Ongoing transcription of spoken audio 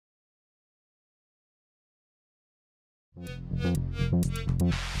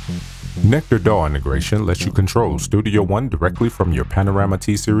Nektar DAW integration lets you control StudioOne directly from your Panorama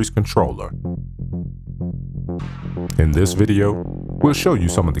T-Series controller. In this video, we'll show you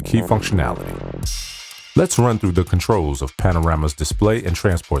some of the key functionality. Let's run through the controls of Panorama's display and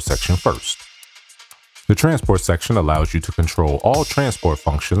transport section first. The transport section allows you to control all transport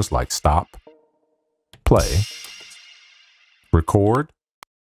functions like stop, play, record,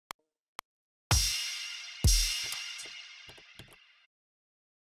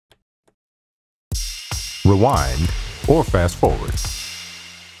 rewind, or fast forward,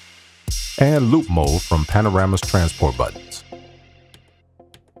 and loop mode from Panorama's transport buttons.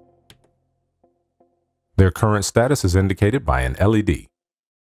 Their current status is indicated by an LED.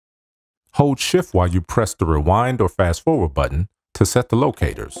 Hold Shift while you press the rewind or fast forward button to set the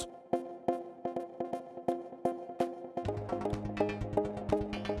locators.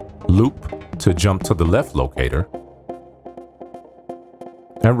 Loop to jump to the left locator,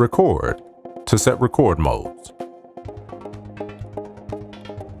 and record to set record modes.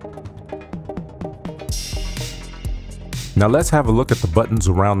 Now let's have a look at the buttons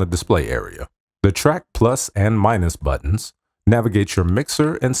around the display area. The track plus and minus buttons navigate your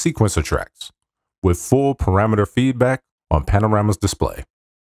mixer and sequencer tracks with full parameter feedback on Panorama's display.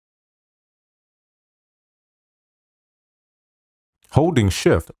 Holding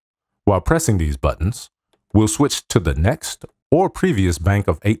Shift while pressing these buttons will switch to the next or previous bank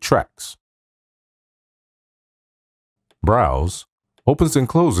of 8 tracks. Browse opens and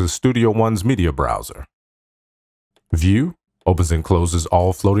closes StudioOne's media browser. View opens and closes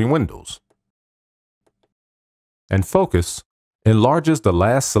all floating windows. And Focus enlarges the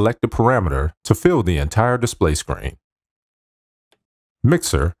last selected parameter to fill the entire display screen.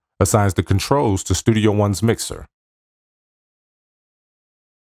 Mixer assigns the controls to StudioOne's mixer.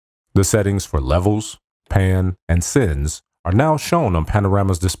 The settings for levels, pan, and sends are now shown on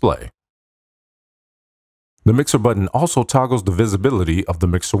Panorama's display. The mixer button also toggles the visibility of the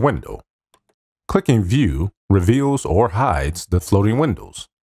mixer window. Clicking View reveals or hides the floating windows.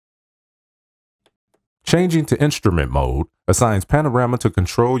 Changing to instrument mode assigns Panorama to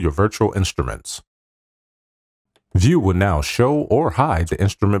control your virtual instruments. View will now show or hide the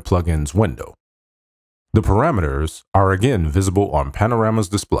instrument plugins window. The parameters are again visible on Panorama's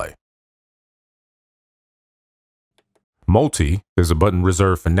display. Multi is a button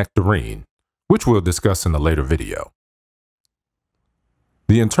reserved for Nektarine, which we'll discuss in a later video.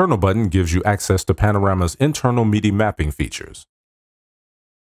 The internal button gives you access to Panorama's internal MIDI mapping features.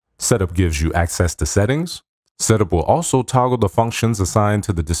 Setup gives you access to settings. Setup will also toggle the functions assigned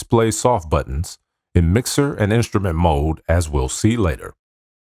to the display soft buttons in mixer and instrument mode, as we'll see later.